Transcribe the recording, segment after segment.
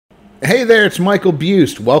Hey there, it's Michael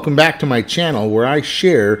Bust. Welcome back to my channel where I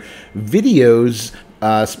share videos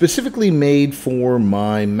specifically made for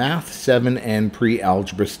my Math 7 and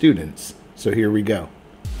pre-algebra students. So here we go.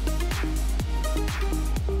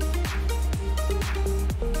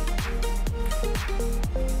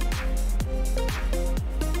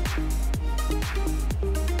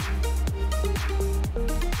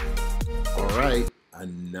 All right,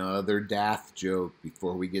 another DATH joke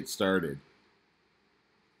before we get started.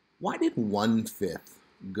 Why did 1/5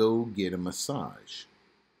 go get a massage?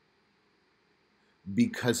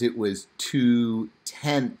 Because it was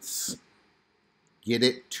 2/10. Get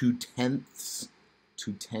it? 2/10.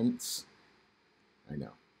 2/10. I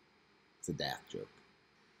know. It's a DATH joke.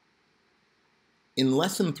 In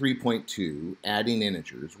lesson 3.2, adding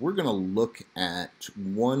integers, we're going to look at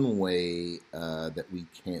one way that we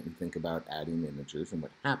can think about adding integers and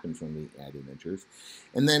what happens when we add integers.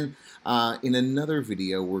 And then in another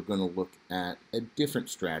video, we're going to look at a different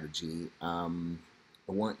strategy. I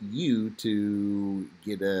want you to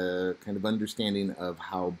get a kind of understanding of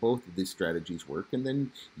how both of these strategies work and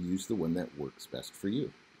then use the one that works best for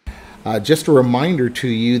you. Just a reminder to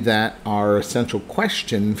you that our essential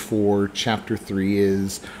question for Chapter 3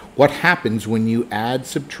 is what happens when you add,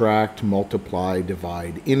 subtract, multiply,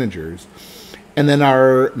 divide integers? And then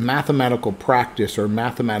our mathematical practice or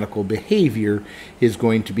mathematical behavior is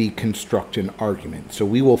going to be construct an argument. So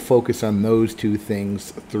we will focus on those two things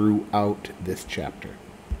throughout this chapter.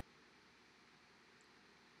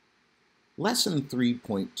 Lesson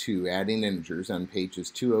 3.2, adding integers, on pages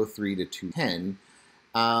 203 to 210.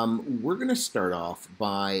 We're going to start off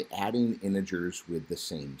by adding integers with the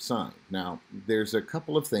same sign. Now, there's a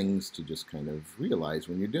couple of things to just kind of realize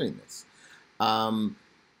when you're doing this.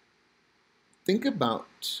 Think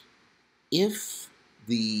about if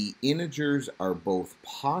the integers are both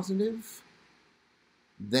positive,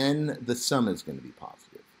 then the sum is going to be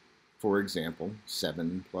positive. For example,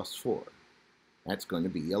 7 plus 4. That's going to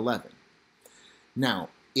be 11. Now,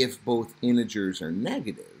 if both integers are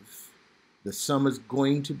negative, the sum is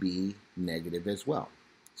going to be negative as well.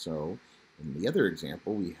 So in the other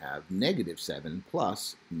example, we have -7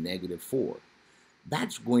 plus -4.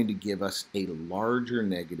 That's going to give us a larger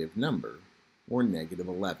negative number, or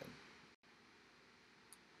 -11.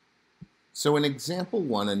 So in example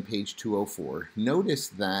 1 on page 204, notice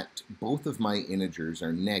that both of my integers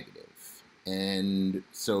are negative. And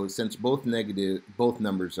so since both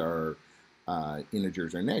numbers are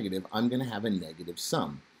integers are negative, I'm going to have a negative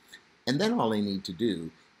sum. And then all I need to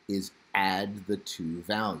do is add the two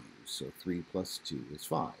values. So 3 plus 2 is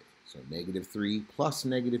 5. So -3 plus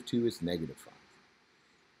 -2 is -5.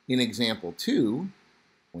 In example 2,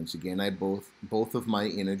 once again, both of my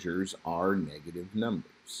integers are negative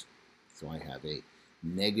numbers. So I have a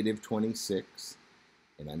 -26,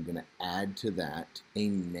 and I'm going to add to that a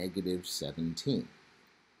 -17.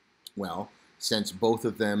 Well, since both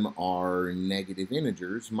of them are negative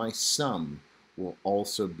integers, my sum will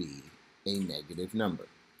also be a negative number.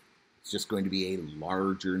 It's just going to be a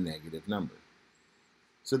larger negative number.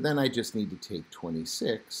 So then I just need to take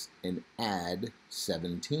 26 and add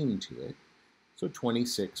 17 to it. So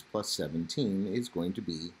 26 plus 17 is going to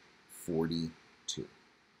be 42.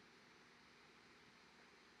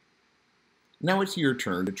 Now it's your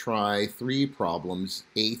turn to try 3 problems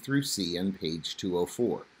A through C on page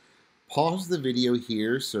 204. Pause the video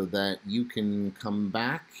here so that you can come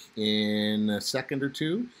back in a second or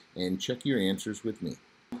two and check your answers with me.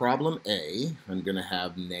 Problem A, I'm going to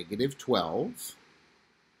have -12.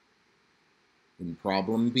 In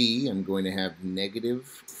problem B, I'm going to have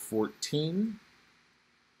 -14.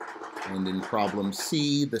 And in problem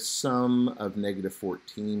C, the sum of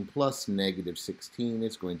 -14 plus -16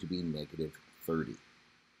 is going to be -30.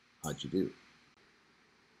 How'd you do?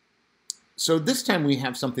 So this time we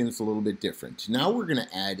have something that's a little bit different. Now we're going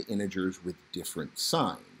to add integers with different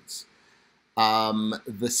signs.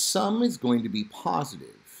 The sum is going to be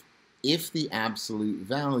positive if the absolute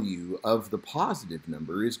value of the positive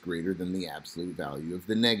number is greater than the absolute value of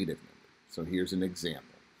the negative number. So here's an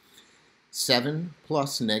example. 7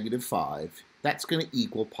 plus -5, that's going to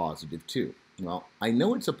equal +2. Well, I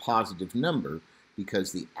know it's a positive number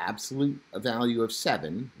because the absolute value of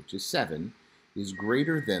 7, which is 7, is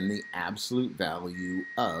greater than the absolute value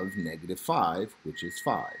of -5, which is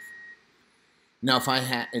 5. Now, if I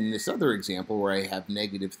had, in this other example where I have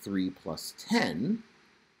 -3 plus 10,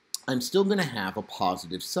 I'm still going to have a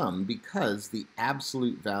positive sum because the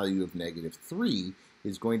absolute value of -3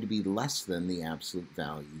 is going to be less than the absolute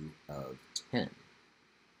value of 10.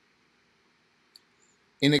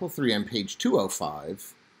 In example 3 on page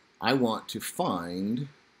 205, I want to find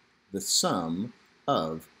the sum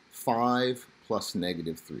of 5 plus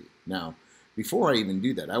negative 3. Now, before I even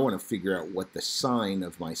do that, I want to figure out what the sign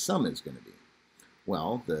of my sum is going to be.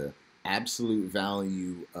 Well, the absolute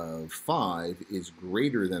value of 5 is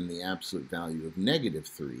greater than the absolute value of negative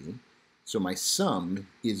 3, so my sum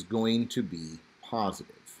is going to be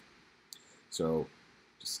positive. So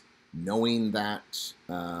just knowing that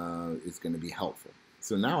is going to be helpful.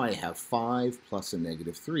 So now I have 5 plus a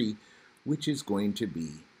negative 3, which is going to be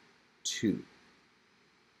 2.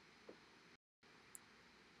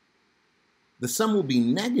 The sum will be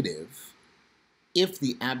negative if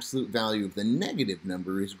the absolute value of the negative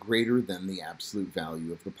number is greater than the absolute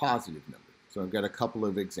value of the positive number. So I've got a couple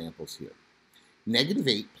of examples here. Negative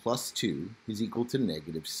 8 plus 2 is equal to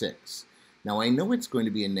negative 6. Now I know it's going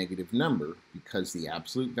to be a negative number because the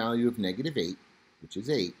absolute value of negative 8, which is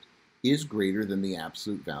 8, is greater than the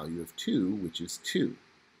absolute value of 2, which is 2.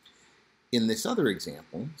 In this other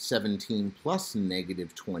example, 17 plus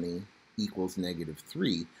negative 20 equals negative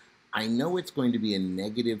 3, I know it's going to be a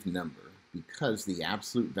negative number because the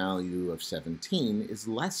absolute value of 17 is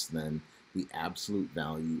less than the absolute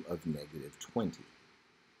value of negative 20.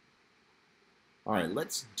 All right,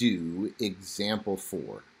 let's do example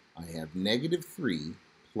 4. I have negative 3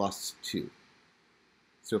 plus 2.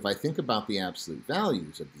 So if I think about the absolute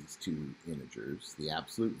values of these two integers, the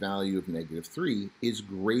absolute value of negative 3 is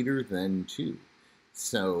greater than 2.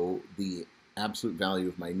 So the absolute value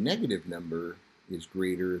of my negative number is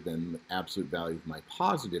greater than the absolute value of my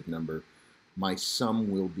positive number. My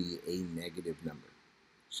sum will be a negative number.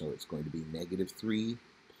 So it's going to be negative 3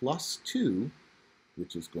 plus 2,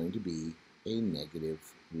 which is going to be a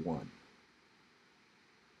negative 1.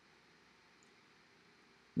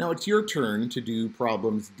 Now it's your turn to do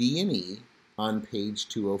problems D and E on page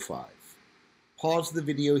 205. Pause the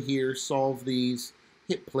video here, solve these,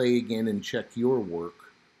 hit play again, and check your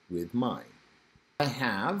work with mine. I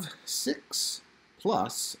have 6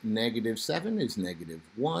 plus negative 7 is negative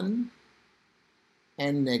 1,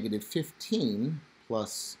 and negative 15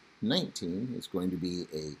 plus 19 is going to be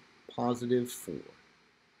a positive 4.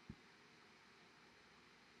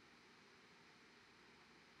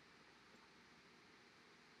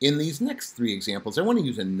 In these next three examples, I want to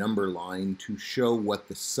use a number line to show what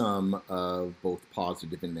the sum of both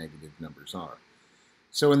positive and negative numbers are.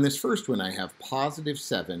 So in this first one, I have positive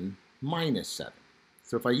 7 minus 7.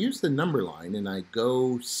 So if I use the number line and I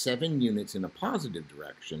go 7 units in a positive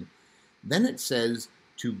direction, then it says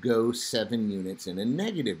to go 7 units in a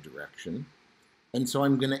negative direction. And so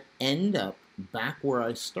I'm going to end up back where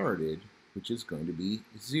I started, which is going to be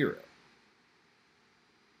 0.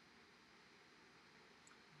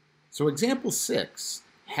 So example 6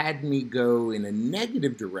 had me go in a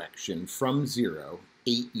negative direction from 0,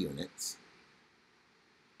 8 units.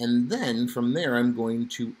 And then from there, I'm going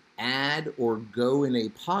to add or go in a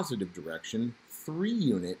positive direction 3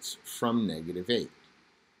 units from negative 8.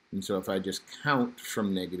 And so if I just count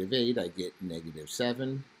from negative 8, I get negative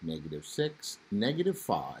 7, negative 6, negative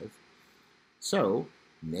 5. So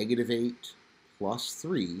negative 8 plus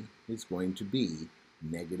 3 is going to be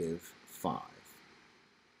negative 5.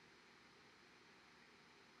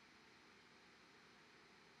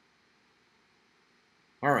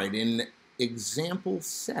 All right, in example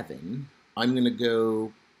 7, I'm going to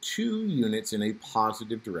go 2 units in a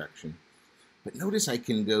positive direction. But notice I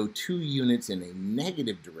can go 2 units in a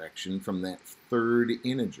negative direction from that third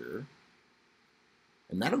integer.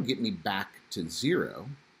 And that'll get me back to 0.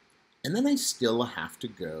 And then I still have to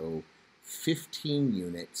go 15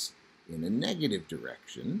 units in a negative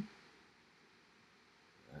direction.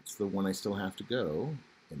 That's the one I still have to go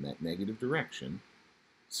in that negative direction.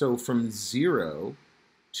 So from 0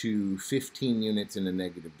 to 15 units in a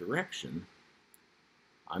negative direction,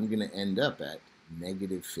 I'm going to end up at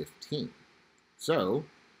negative 15. So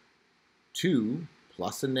 2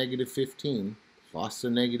 plus a negative 15 plus a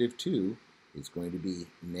negative 2 is going to be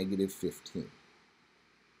negative 15.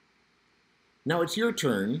 Now it's your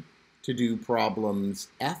turn to do problems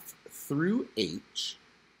F through H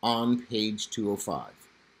on page 205.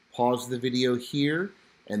 Pause the video here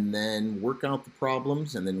and then work out the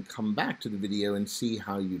problems and then come back to the video and see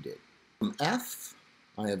how you did. From F,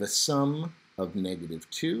 I have a sum of negative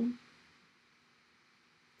 2.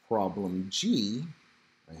 Problem G,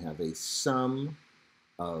 I have a sum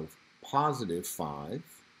of positive 5.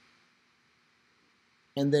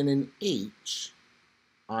 And then in H,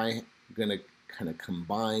 I'm going to kind of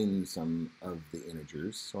combine some of the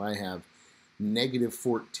integers. So I have negative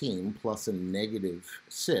 14 plus a negative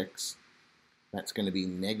 6. That's going to be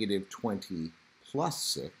negative 20 plus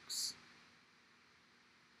 6,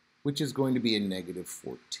 which is going to be a negative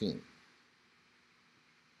 14.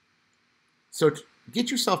 So get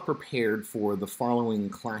yourself prepared for the following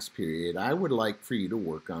class period. I would like for you to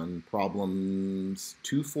work on problems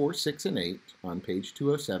 2, 4, 6, and 8 on page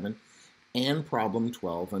 207 and problem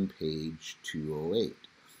 12 on page 208.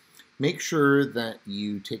 Make sure that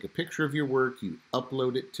you take a picture of your work, you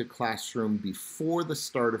upload it to Classroom before the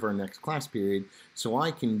start of our next class period so I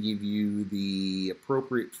can give you the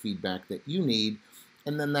appropriate feedback that you need,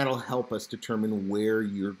 and then that'll help us determine where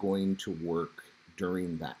you're going to work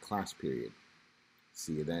during that class period.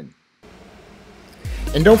 See you then.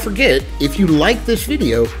 And don't forget, if you like this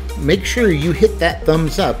video, make sure you hit that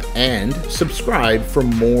thumbs up and subscribe for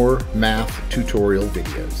more math tutorial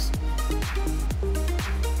videos.